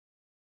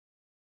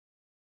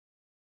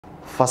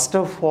First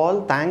of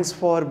all, thanks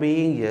for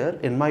being here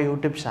in my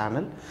YouTube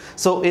channel.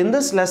 So in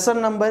this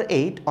lesson number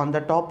 8 on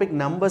the topic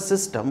number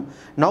system,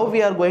 now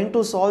we are going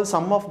to solve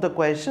some of the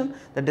question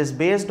that is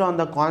based on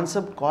the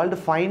concept called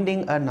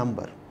finding a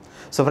number.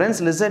 So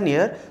friends, listen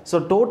here. So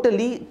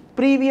totally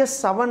previous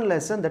 7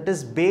 lesson, that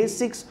is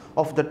basics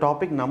of the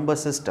topic number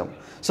system.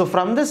 So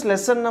from this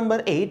lesson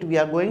number 8, we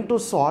are going to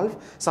solve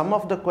some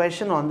of the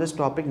question on this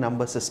topic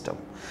number system.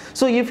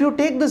 So if you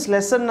take this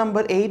lesson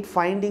number 8,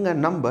 finding a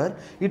number,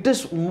 it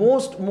is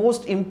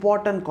most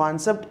important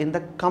concept in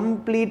the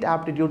complete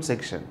aptitude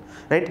section,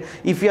 right?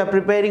 If you are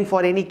preparing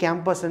for any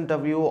campus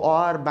interview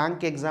or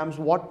bank exams,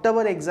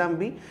 whatever exam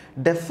be,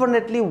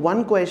 definitely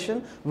one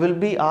question will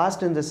be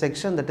asked in the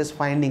section that is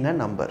finding a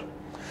number.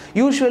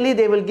 Usually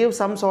they will give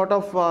some sort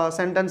of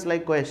sentence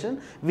like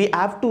question. We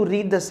have to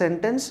read the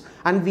sentence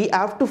and we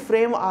have to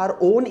frame our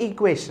own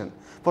equation.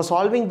 For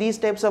solving these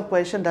types of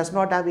question does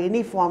not have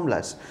any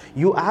formulas.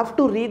 You have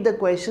to read the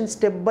question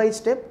step by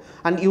step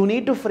and you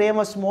need to frame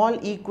a small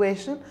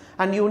equation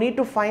and you need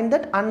to find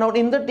that unknown.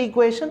 In that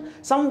equation,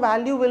 some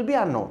value will be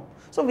unknown.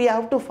 So we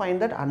have to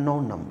find that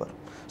unknown number.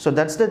 So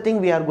that's the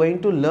thing we are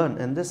going to learn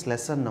in this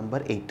lesson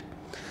number 8.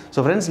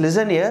 So friends,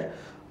 listen here.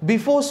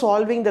 Before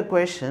solving the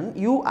question,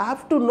 you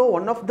have to know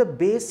one of the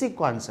basic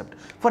concept.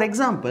 For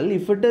example,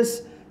 if it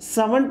is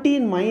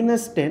 17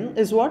 minus 10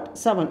 is what?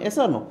 7. Yes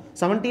or no?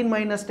 17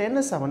 minus 10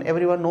 is 7.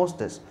 Everyone knows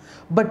this.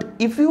 But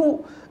if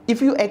you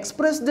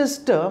express this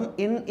term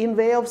in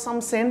way of some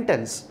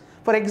sentence,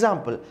 for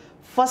example,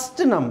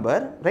 first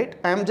number, right?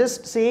 I am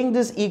just saying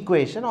this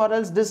equation or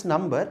else this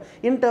number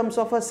in terms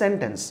of a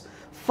sentence.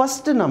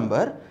 First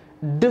number,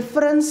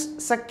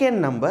 difference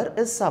second number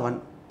is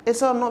 7.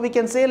 Yes or no? We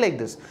can say like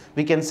this.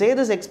 We can say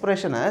this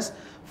expression as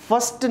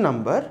first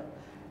number,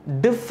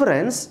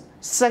 difference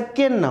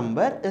second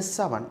number is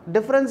 7.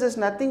 Difference is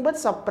nothing but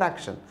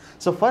subtraction.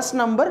 So first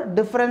number,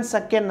 difference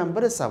second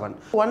number is 7.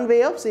 One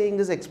way of saying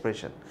this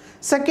expression.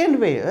 Second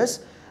way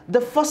is the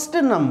first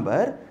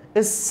number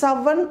is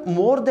 7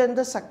 more than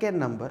the second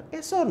number.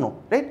 Yes or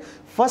no? Right?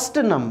 First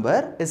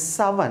number is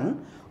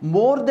 7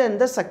 more than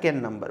the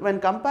second number. When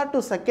compared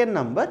to second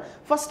number,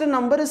 first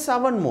number is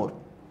 7 more.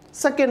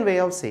 Second way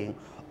of saying.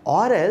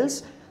 Or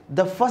else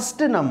the first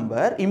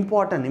number,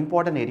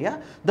 important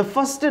area, the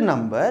first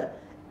number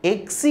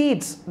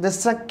exceeds the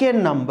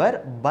second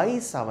number by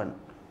 7.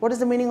 What is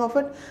the meaning of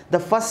it? The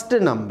first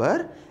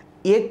number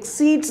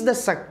exceeds the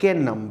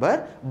second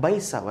number by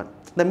 7.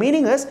 The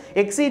meaning is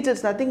exceeds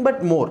is nothing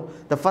but more.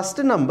 The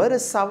first number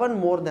is 7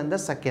 more than the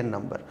second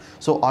number.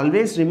 So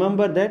always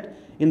remember that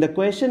in the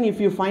question,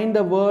 if you find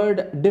the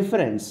word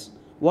difference,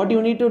 what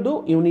you need to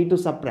do? You need to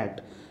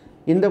subtract.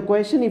 In the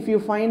question, if you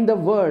find the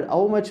word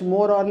how much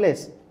more or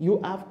less,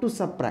 you have to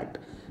subtract.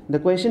 The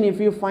question, if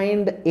you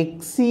find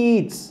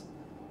exceeds,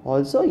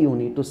 also you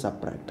need to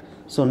subtract.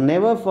 So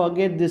never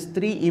forget these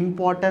 3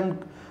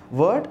 important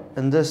words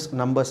in this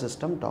number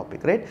system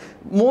topic, right?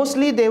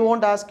 Mostly they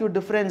won't ask you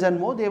difference and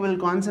more. They will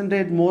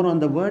concentrate more on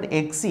the word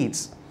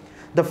exceeds.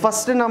 The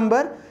first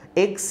number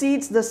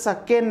exceeds the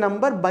second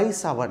number by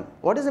 7.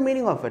 What is the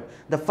meaning of it?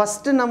 The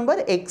first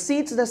number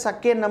exceeds the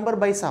second number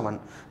by 7.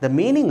 The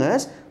meaning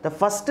is the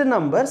first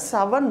number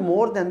 7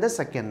 more than the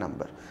second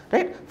number,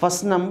 right?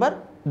 First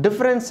number,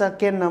 difference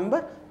second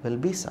number will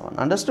be 7.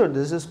 Understood?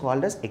 This is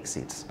called as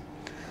exceeds.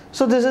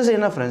 So this is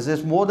enough, friends. This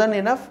is more than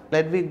enough.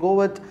 Let me go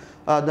with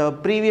the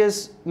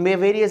previous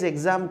various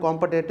exam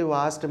competitive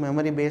asked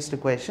memory based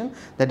question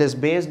that is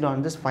based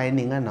on this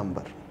finding a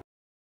number.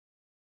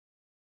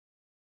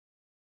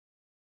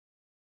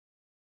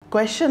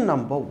 Question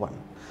number 1.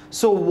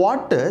 So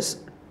what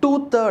is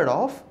 2/3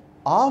 of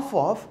half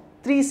of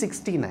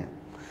 369?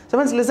 So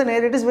friends, listen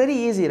here, it is very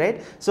easy,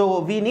 right?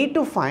 So we need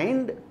to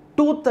find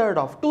 2/3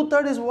 of.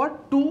 2/3 is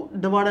what? 2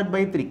 divided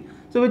by 3.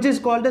 So which is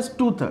called as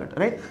 2/3,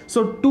 right?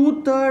 So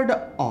 2/3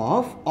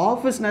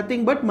 of is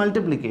nothing but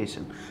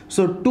multiplication.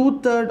 So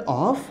 2/3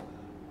 of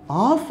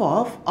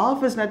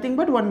half is nothing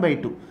but 1 by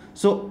 2.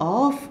 So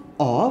half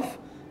of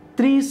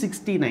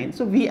 369.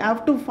 So we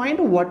have to find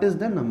what is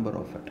the number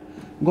of it.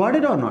 Got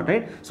it or not,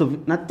 right? So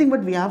nothing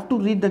but we have to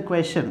read the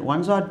question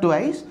once or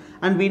twice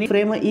and we need to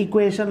frame an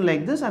equation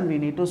like this and we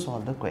need to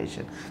solve the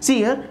question. See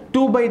here,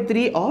 2 by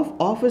 3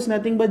 of is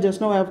nothing but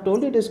just now I have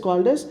told it is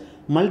called as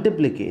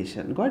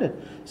multiplication. Got it?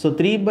 So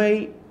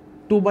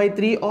 2 by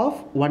 3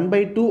 of 1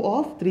 by 2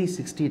 of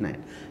 369.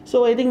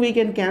 So I think we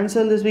can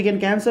cancel this. We can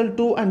cancel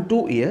 2 and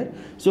 2 here.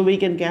 So we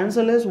can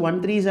cancel as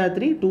 1 3s are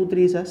 3, 2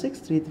 3s are 6,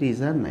 3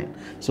 3s are 9.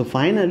 So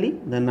finally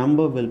the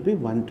number will be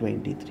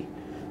 123.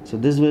 So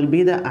this will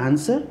be the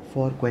answer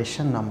for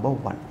question number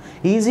 1.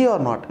 Easy or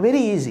not? Very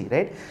easy,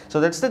 right? So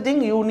that's the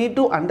thing. You need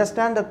to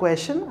understand the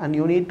question and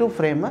you need to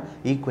frame an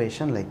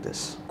equation like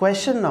this.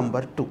 Question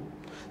number 2.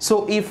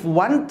 So if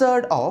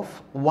 1/3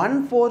 of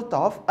 1/4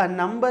 of a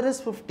number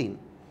is 15,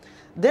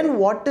 then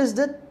what is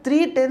the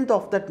 3/10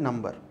 of that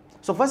number?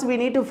 So first we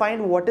need to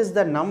find what is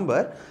the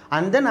number,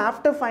 and then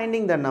after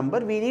finding the number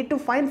we need to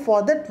find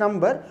for that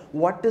number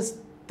what is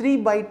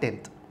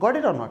 3/10. Got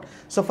it or not?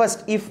 So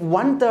first, if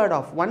 1/3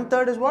 of,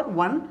 1/3 is what?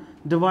 1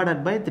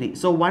 divided by 3.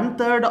 So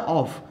 1/3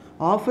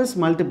 of is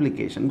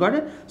multiplication. Got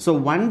it? So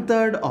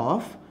 1/3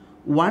 of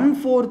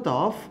 1/4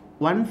 of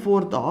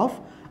 1/4 of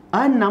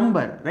a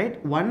number, right?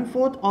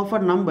 1/4 of a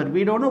number.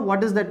 We don't know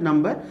what is that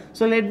number.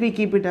 So let me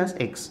keep it as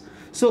x.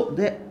 So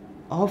the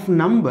of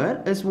number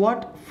is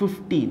what?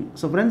 15.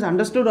 So friends,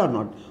 understood or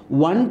not?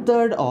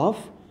 1/3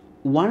 of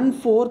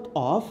 1/4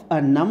 of a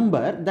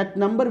number. That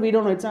number we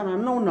don't know. It's an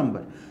unknown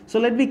number. So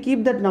let me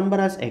keep that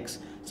number as x.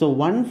 So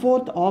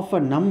 1/4 of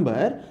a number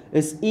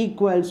is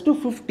equals to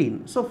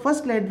 15. So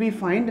first let me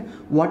find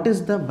what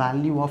is the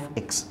value of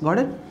x.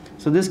 Got it?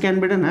 So this can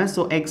be done as,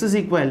 so x is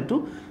equal to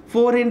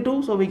 4 into,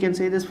 so we can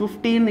say this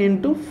 15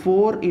 into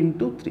 4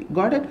 into 3.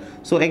 Got it?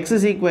 So x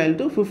is equal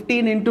to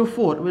 15 into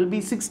 4 will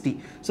be 60.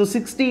 So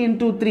 60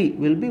 into 3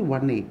 will be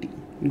 180.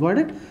 Got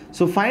it?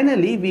 So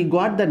finally we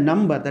got the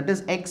number, that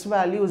is x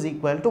value is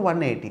equal to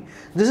 180.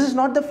 This is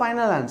not the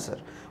final answer.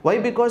 Why?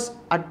 Because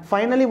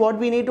finally what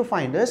we need to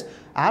find is,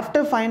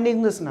 after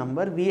finding this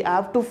number, we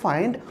have to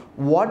find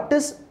what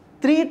is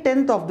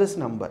 3/10 of this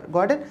number.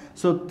 Got it?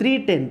 So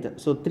 3/10.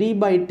 So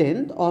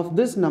 3/10 of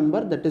this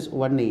number, that is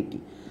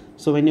 180.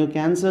 So when you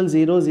cancel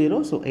 0,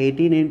 0, so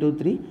 18 into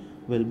 3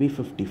 will be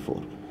 54.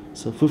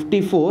 So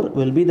 54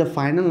 will be the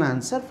final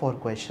answer for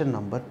question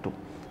number 2.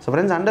 So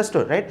friends,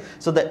 understood, right?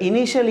 So the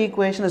initial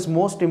equation is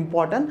most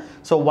important.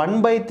 So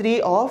 1/3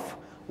 of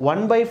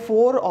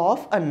 1/4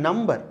 of a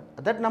number.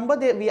 That number,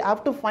 we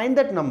have to find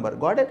that number.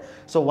 Got it?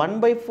 So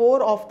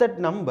 1/4 of that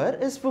number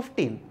is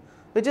 15,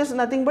 which is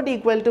nothing but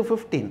equal to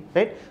 15,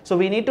 right? So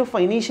we need to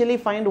initially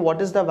find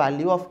what is the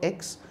value of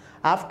x.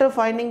 After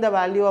finding the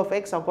value of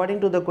x according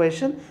to the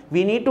question,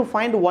 we need to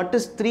find what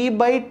is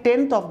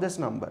 3/10 of this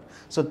number.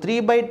 So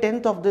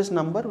 3/10 of this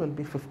number will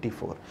be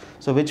 54.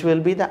 So which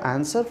will be the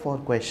answer for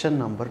question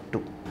number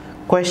 2.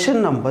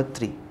 Question number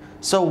 3.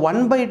 So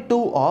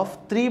 1/2 of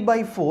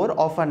 3/4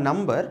 of a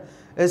number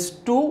is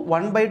 2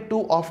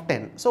 1/2 of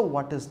 10. So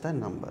what is the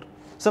number?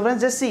 So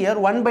friends, just see here,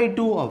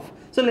 1/2 of.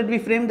 So let me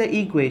frame the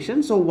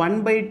equation. So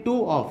 1/2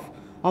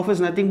 of is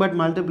nothing but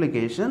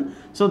multiplication.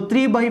 So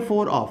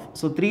 3/4 of.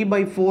 So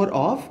 3/4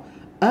 of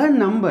a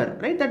number,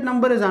 right? That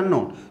number is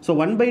unknown. So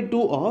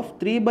 1/2 of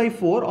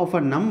 3/4 of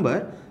a number.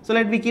 So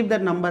let me keep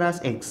that number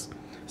as x.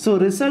 So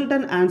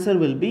resultant answer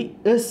will be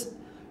is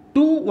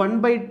 2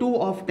 1/2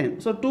 of 10.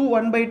 So 2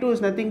 1/2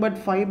 is nothing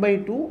but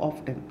 5/2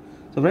 of 10.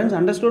 So friends,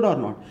 understood or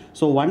not?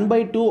 So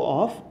 1/2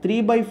 of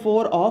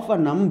 3/4 of a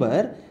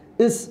number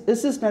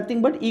is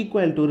nothing but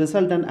equal to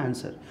resultant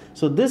answer.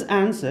 So this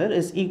answer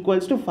is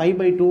equals to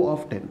 5/2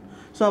 of 10.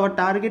 So our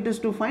target is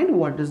to find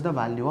what is the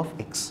value of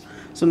x.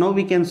 So now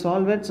we can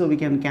solve it. So we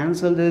can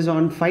cancel this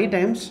on 5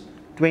 times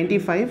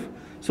 25.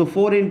 So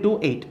 4 into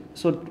 8.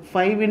 So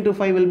 5 into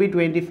 5 will be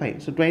 25.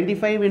 So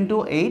 25 into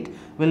 8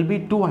 will be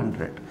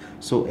 200.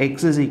 So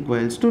x is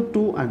equals to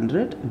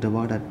 200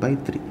 divided by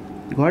 3.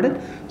 Got it?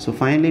 So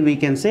finally we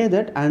can say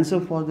that answer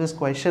for this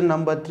question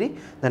number 3,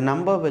 the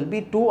number will be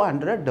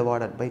 200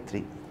 divided by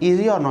 3.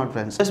 Easy or not,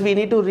 friends? Just we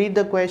need to read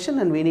the question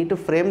and we need to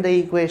frame the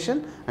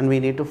equation and we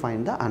need to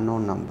find the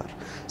unknown number.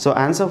 So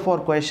answer for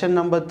question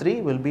number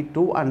 3 will be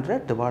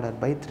 200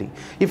 divided by 3.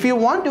 If you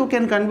want, you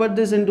can convert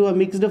this into a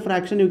mixed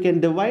fraction. You can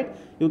divide.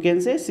 You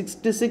can say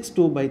 66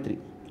 2/3.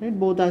 Right?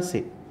 Both are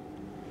same.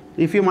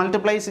 If you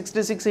multiply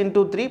 66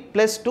 into 3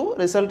 plus 2,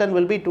 resultant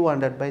will be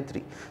 200 by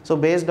 3. So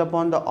based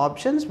upon the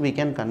options, we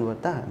can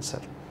convert the answer.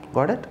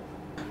 Got it?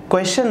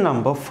 Question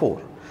number 4.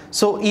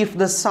 So if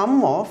the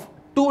sum of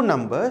two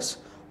numbers,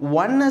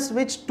 one is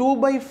which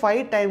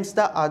 2/5 times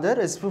the other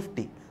is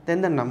 50,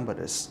 then the number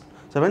is.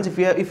 So friends,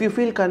 if you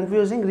feel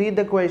confusing, read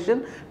the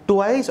question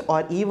twice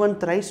or even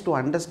thrice to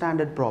understand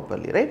it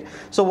properly, right?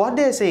 So what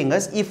they are saying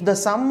is, if the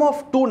sum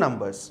of two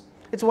numbers,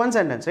 it's one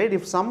sentence, right?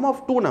 If sum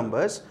of two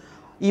numbers,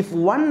 if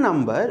one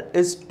number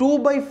is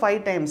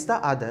 2/5 times the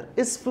other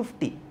is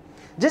 50.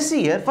 Just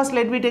see here, first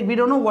let me take, we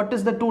don't know what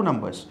is the two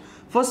numbers.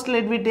 First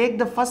let me take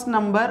the first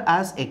number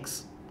as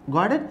x.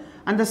 Got it?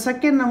 And the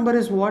second number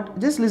is what?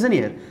 Just listen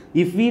here.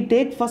 If we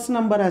take first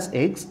number as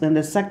x, then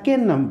the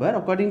second number,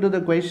 according to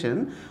the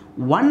question,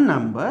 one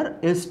number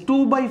is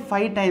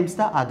 2/5 times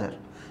the other.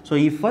 So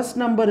if first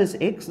number is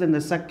x, then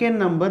the second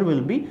number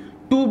will be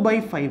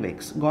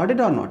 2/5x. Got it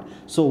or not?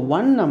 So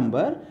one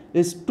number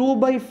is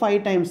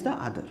 2/5 times the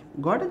other.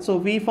 Got it? So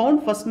we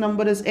found first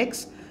number is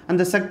x and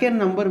the second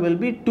number will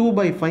be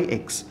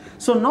 2/5x.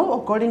 So now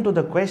according to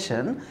the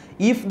question,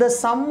 if the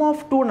sum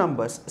of two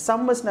numbers,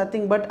 sum is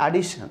nothing but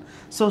addition.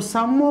 So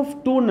sum of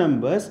two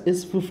numbers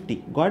is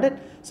 50. Got it?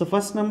 So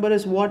first number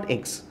is what?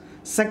 X.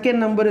 Second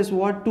number is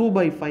what?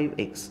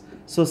 2/5x.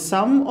 So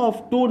sum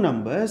of two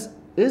numbers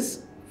is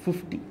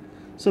 50.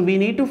 So we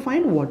need to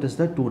find what is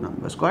the two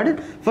numbers. Got it?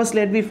 First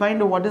let me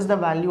find what is the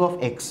value of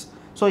x.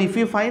 So if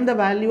you find the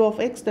value of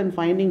x, then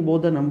finding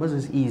both the numbers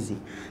is easy.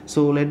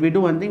 So let me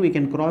do one thing, we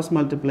can cross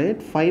multiply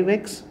it.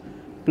 5x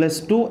plus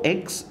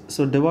 2x,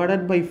 so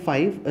divided by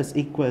 5 is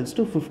equals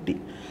to 50.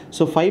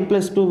 So 5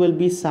 plus 2 will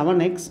be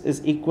 7x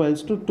is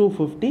equals to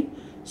 250.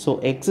 So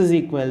x is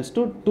equals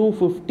to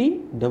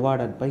 250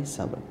 divided by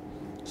 7.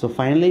 So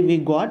finally we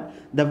got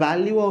the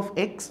value of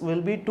x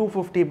will be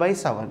 250 by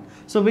 7.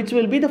 So which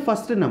will be the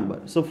first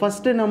number? So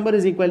first number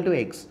is equal to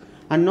x.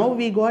 And now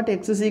we got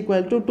x is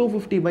equal to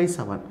 250 by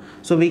 7.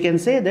 So we can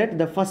say that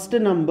the first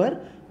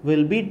number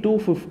will be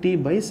 250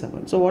 by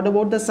 7. So what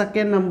about the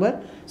second number?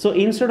 So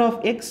instead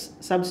of x,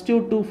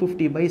 substitute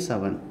 250 by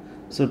 7.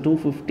 So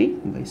 250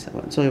 by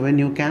 7. So when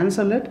you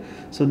cancel it,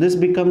 so this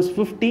becomes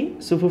 50.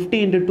 So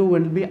 50 into 2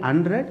 will be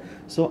 100.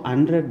 So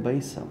 100 by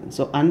 7.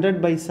 So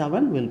 100 by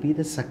 7 will be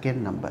the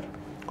second number.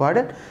 Got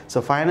it? So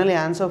finally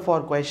answer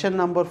for question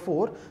number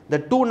 4. The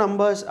two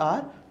numbers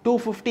are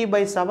 250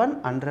 by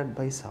 7, 100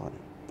 by 7.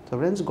 So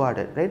friends, got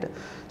it, right?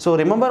 So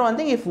remember one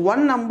thing, if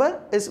one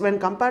number is when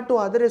compared to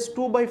other is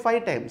 2 by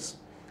 5 times.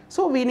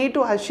 So we need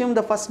to assume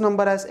the first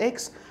number as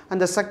x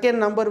and the second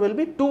number will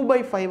be 2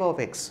 by 5 of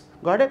x.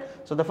 Got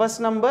it? So the first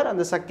number and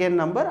the second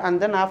number,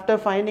 and then after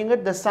finding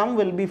it, the sum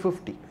will be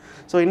 50.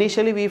 So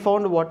initially we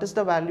found what is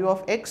the value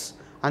of x,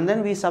 and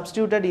then we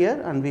substituted here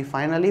and we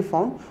finally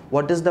found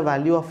what is the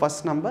value of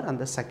first number and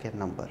the second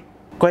number.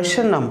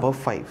 Question number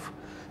 5.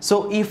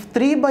 So if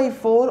 3 by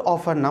 4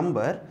 of a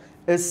number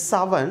is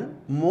 7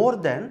 more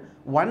than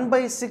 1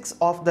 by 6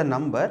 of the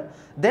number,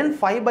 then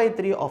 5 by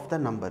 3 of the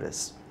number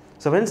is.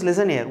 So friends,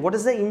 listen here. What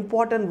is the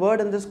important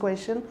word in this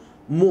question?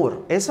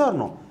 More. Yes or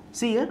no?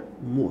 See here,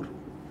 more.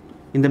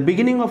 In the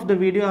beginning of the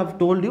video, I have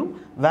told you,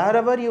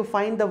 wherever you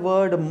find the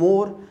word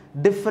more,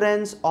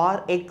 difference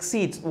or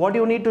exceeds, what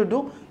you need to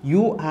do?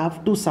 You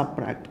have to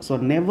subtract. So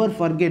never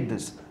forget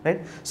this,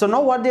 right? So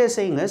now what they are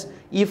saying is,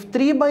 if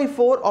 3 by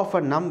 4 of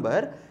a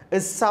number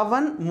is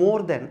 7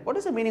 more than, what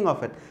is the meaning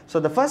of it? So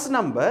the first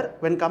number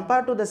when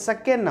compared to the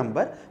second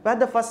number, where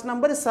the first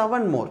number is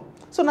 7 more.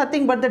 So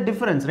nothing but the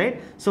difference, right?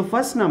 So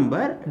first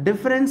number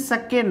difference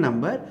second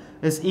number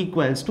is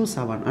equals to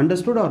 7.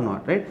 Understood or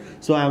not, right?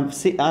 So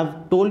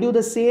I've told you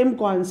the same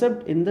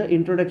concept in the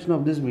introduction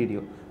of this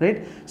video,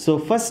 right? So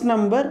first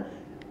number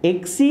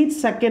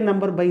exceeds second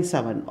number by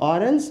 7, or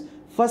else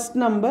first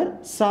number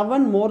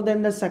 7 more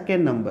than the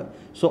second number.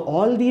 So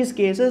all these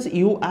cases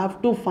you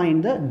have to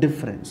find the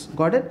difference.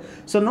 Got it?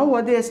 So now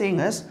what they are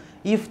saying is,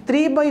 if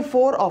 3 by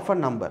 4 of a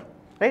number,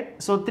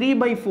 right? So 3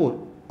 by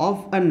 4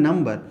 of a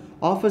number,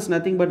 of is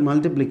nothing but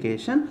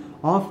multiplication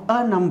of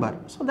a number.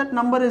 So that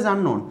number is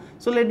unknown.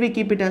 So let me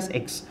keep it as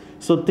x.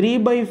 So 3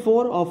 by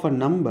 4 of a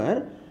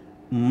number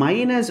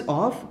minus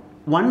of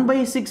 1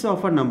 by 6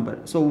 of a number.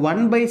 So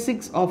 1 by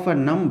 6 of a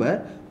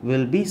number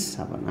will be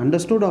 7.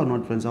 Understood or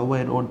not, friends? How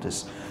I wrote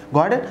this?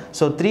 Got it?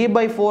 So 3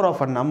 by 4 of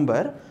a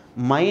number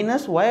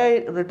minus, why I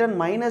written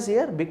minus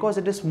here? Because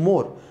it is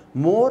more.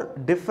 More,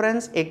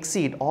 difference,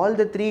 exceed. All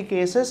the three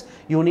cases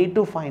you need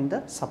to find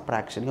the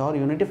subtraction, or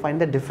you need to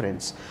find the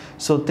difference.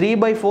 So 3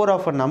 by 4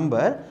 of a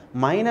number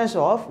minus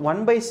of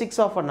 1 by 6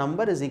 of a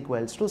number is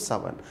equals to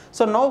 7.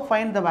 So now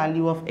find the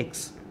value of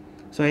x.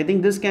 So I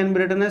think this can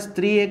be written as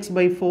 3x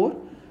by 4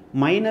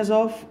 minus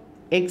of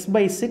x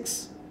by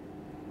 6.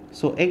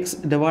 So x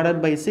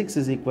divided by 6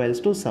 is equals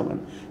to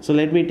 7. So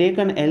let me take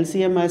an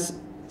LCM as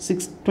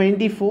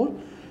 24.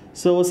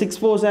 So 6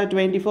 4s are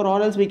 24,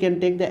 or else we can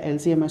take the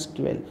LCM as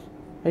 12,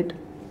 right?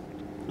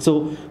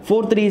 So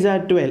 4 3s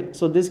are 12.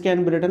 So this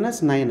can be written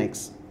as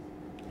 9x.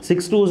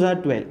 6 2s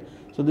are 12.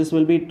 So this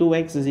will be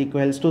 2x is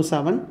equals to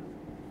 7.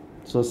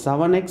 So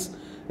 7x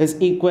is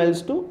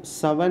equals to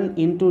 7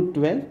 into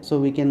 12. So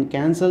we can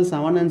cancel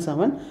 7 and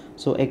 7.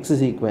 So x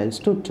is equals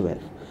to 12.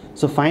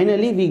 So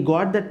finally we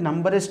got that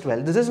number is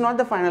 12. This is not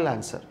the final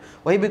answer.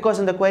 Why? Because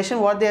in the question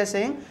what they are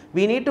saying,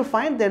 we need to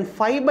find then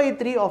 5 by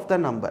 3 of the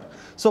number.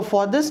 So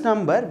for this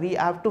number we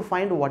have to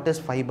find what is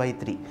 5 by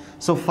 3.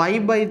 So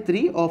 5 by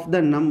 3 of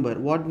the number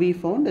what we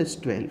found is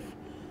 12.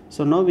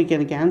 So now we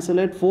can cancel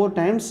it 4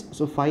 times.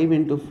 So 5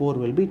 into 4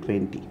 will be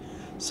 20.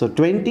 So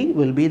 20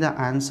 will be the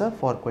answer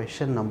for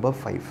question number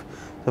 5.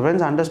 So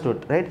friends,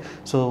 understood, right?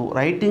 So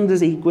writing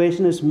this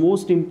equation is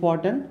most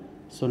important.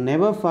 So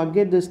never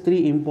forget these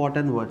 3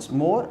 important words: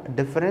 more,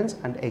 difference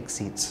and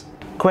exceeds.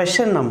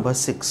 Question number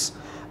 6.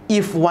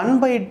 If 1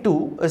 by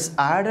 2 is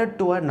added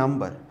to a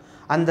number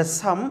and the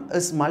sum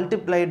is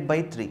multiplied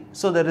by 3,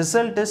 so the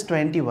result is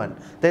 21,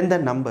 then the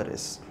number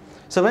is.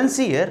 So when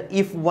see here,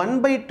 if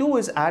 1 by 2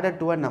 is added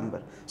to a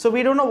number, so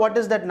we don't know what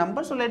is that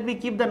number, so let me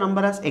keep the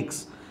number as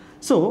x.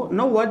 So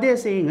now what they are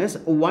saying is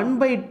 1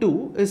 by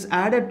 2 is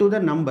added to the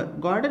number.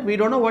 Got it? We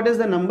don't know what is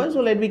the number,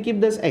 so let me keep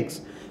this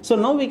x. So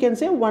now we can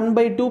say 1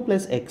 by 2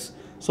 plus x.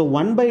 So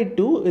 1 by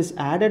 2 is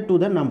added to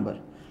the number.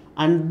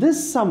 And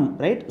this sum,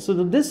 right? So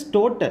this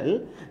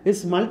total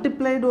is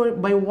multiplied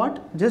by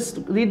what? Just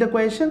read the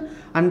question.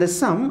 And the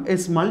sum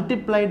is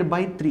multiplied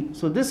by 3.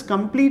 So this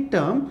complete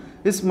term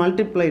is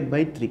multiplied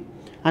by 3.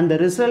 And the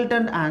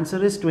resultant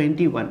answer is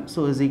 21.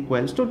 So is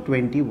equals to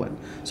 21.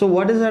 So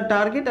what is our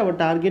target? Our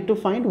target to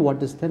find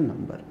what is the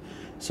number.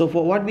 So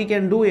for what we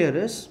can do here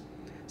is,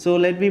 so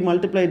let me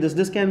multiply this.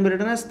 This can be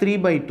written as 3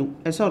 by 2.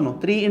 Yes or no?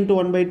 3 into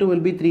 1 by 2 will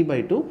be 3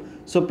 by 2.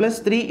 So plus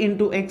 3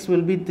 into x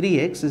will be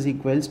 3x is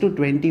equals to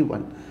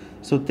 21.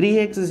 So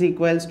 3x is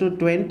equals to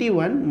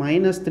 21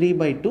 minus 3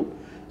 by 2.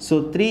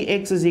 So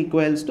 3x is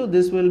equals to,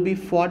 this will be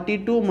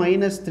 42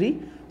 minus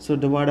 3. so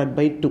divided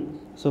by 2.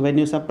 So when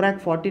you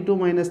subtract 42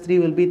 minus 3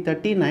 will be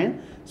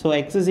 39. So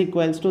x is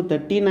equals to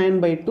 39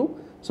 by 2.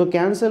 So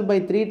cancel by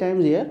 3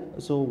 times here.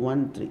 So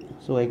 1, 3.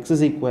 So x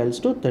is equals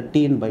to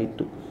 13 by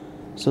 2.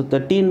 So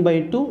 13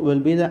 by 2 will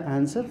be the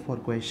answer for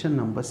question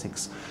number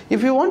 6.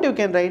 If you want, you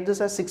can write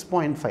this as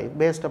 6.5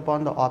 based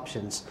upon the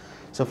options.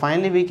 So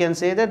finally we can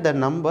say that the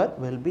number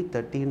will be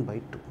 13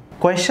 by 2.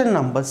 Question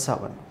number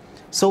 7.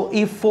 So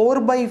if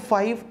 4 by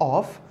 5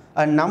 of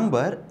a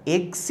number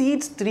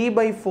exceeds 3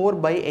 by 4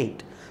 by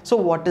 8. So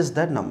what is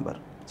that number?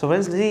 So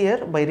friends, see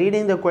here, by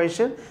reading the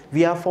question,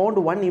 we have found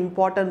one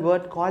important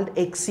word called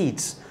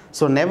exceeds.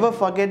 So never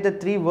forget the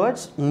 3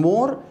 words: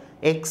 more,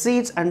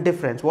 exceeds and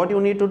difference. What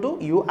you need to do?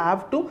 You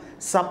have to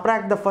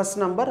subtract the first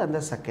number and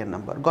the second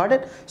number. Got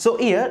it? So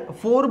here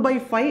 4 by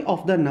 5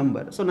 of the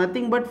number. So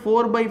nothing but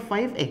 4 by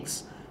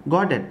 5x.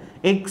 Got it?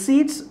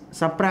 Exceeds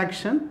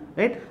subtraction,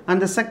 right?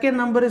 And the second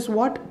number is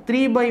what?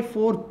 3 by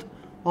 4th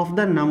of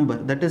the number,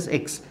 that is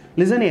x.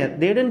 Listen here,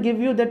 they didn't give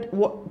you that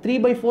 3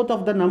 by 4th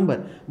of the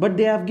number, but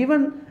they have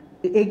given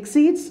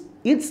exceeds,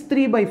 it's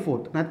 3 by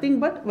 4th. Nothing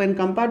but when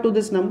compared to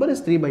this number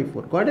is 3 by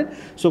 4. Got it?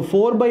 So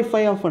 4 by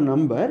 5 of a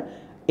number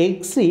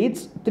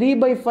exceeds 3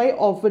 by 5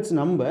 of its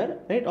number,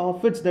 right?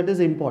 Of its, that is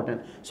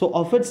important. So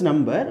of its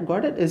number,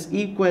 got it, is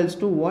equals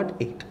to what?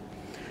 8.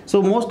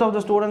 So most of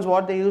the students,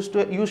 what they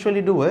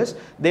usually do is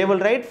they will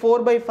write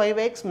 4 by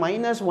 5x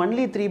minus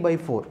only 3 by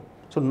 4.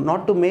 So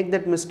not to make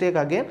that mistake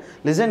again,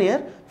 listen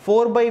here,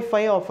 4 by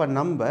 5 of a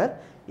number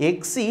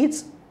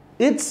exceeds,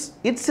 its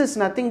is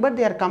nothing but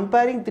they are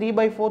comparing 3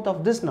 by 4th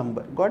of this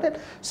number. Got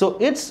it? So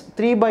its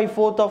 3 by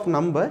 4th of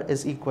number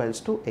is equals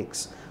to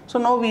x. So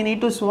now we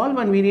need to solve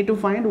and we need to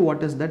find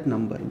what is that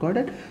number. Got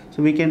it?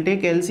 So we can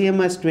take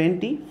LCM as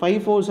 20,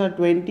 5 4s are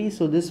 20,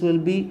 so this will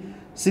be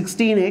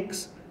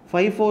 16x,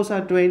 5 4s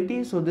are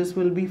 20, so this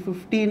will be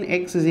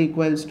 15x is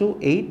equals to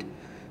 8.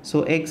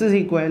 So x is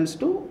equals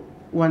to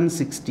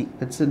 160.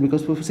 That's it,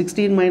 because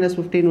 16 minus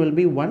 15 will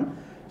be 1.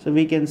 So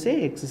we can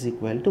say x is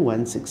equal to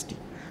 160.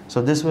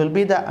 So this will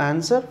be the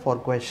answer for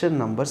question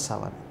number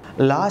 7.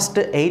 Last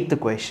 8th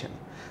question.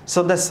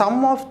 So the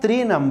sum of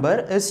 3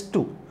 number is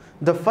 2.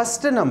 The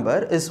first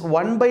number is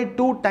 1 by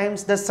 2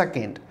 times the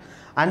second.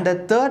 And the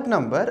third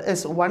number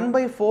is 1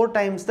 by 4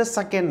 times the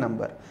second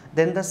number.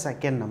 Then the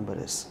second number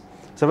is.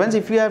 So friends,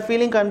 if you are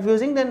feeling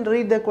confusing, then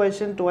read the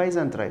question twice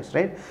and thrice,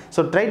 right?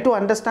 So try to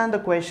understand the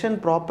question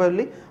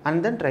properly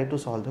and then try to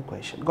solve the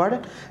question. Got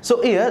it?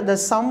 So here the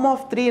sum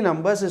of 3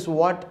 numbers is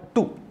what?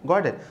 2.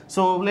 Got it?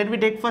 So let me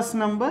take first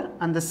number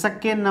and the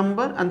second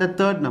number and the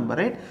third number,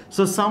 right?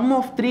 So sum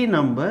of 3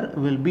 number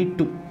will be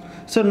 2.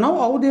 So now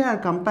how they are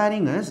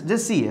comparing us,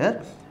 just see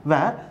here,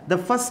 where the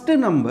first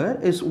number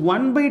is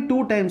 1 by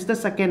 2 times the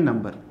second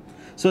number.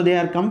 So they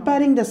are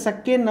comparing the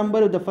second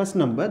number with the first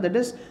number, that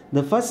is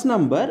the first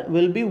number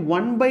will be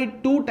 1 by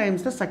 2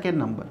 times the second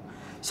number.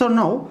 So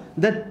now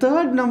the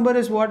third number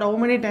is what? How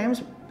many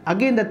times?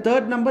 Again the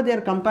third number they are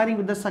comparing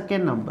with the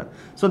second number.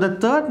 So the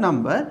third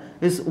number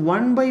is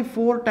 1 by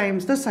 4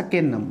 times the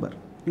second number.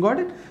 Got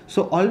it?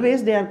 So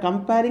always they are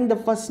comparing the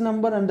first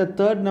number and the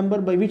third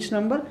number by which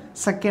number?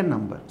 Second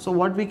number. So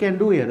what we can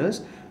do here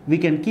is we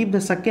can keep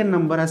the second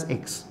number as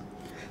x.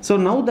 So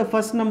now the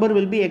first number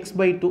will be x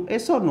by 2.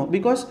 Yes or no?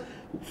 Because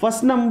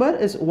first number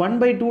is 1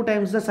 by 2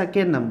 times the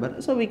second number.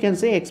 So we can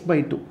say x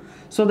by 2.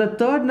 So the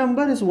third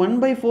number is 1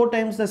 by 4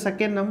 times the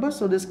second number.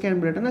 So this can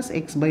be written as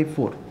x by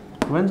 4.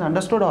 Friends,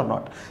 understood or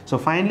not? So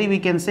finally we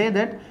can say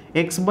that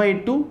x by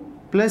 2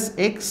 plus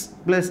x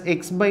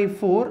by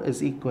 4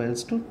 is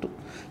equals to 2.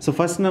 So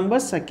first number,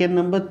 second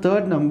number,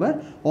 third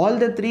number, all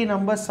the 3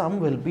 numbers sum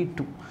will be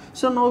 2.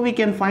 So now we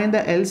can find the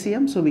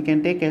LCM. So we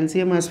can take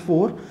LCM as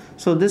 4.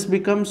 So this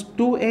becomes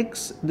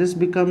 2x, this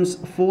becomes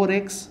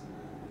 4x,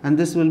 and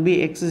this will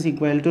be x is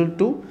equal to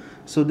 2.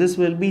 So this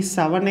will be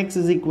 7x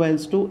is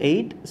equals to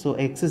 8. So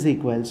x is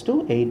equals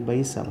to 8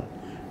 by 7.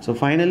 So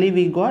finally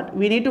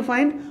we need to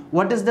find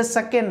what is the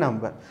second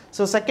number.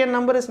 So second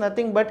number is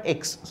nothing but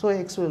x. So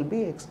x will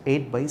be x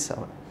 8 by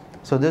 7.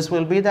 So this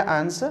will be the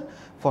answer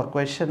for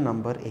question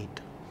number 8.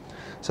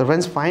 So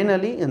friends,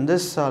 finally in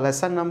this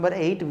lesson number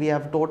 8, we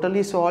have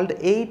totally solved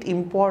 8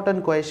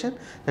 important questions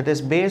that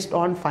is based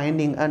on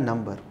finding a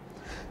number.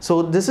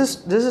 So this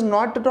is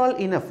not at all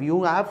enough.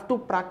 You have to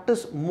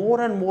practice more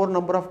and more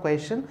number of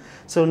questions.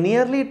 So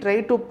nearly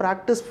try to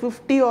practice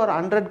 50 or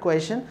 100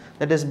 questions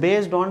that is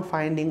based on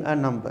finding a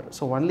number.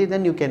 So only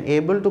then you can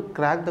able to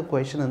crack the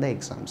question in the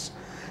exams.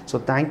 So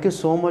thank you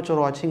so much for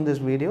watching this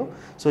video.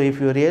 So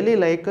if you really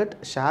like it,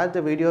 share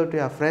the video to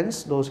your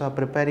friends, those who are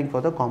preparing for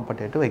the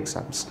competitive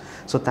exams.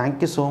 So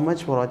thank you so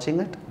much for watching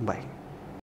it. Bye.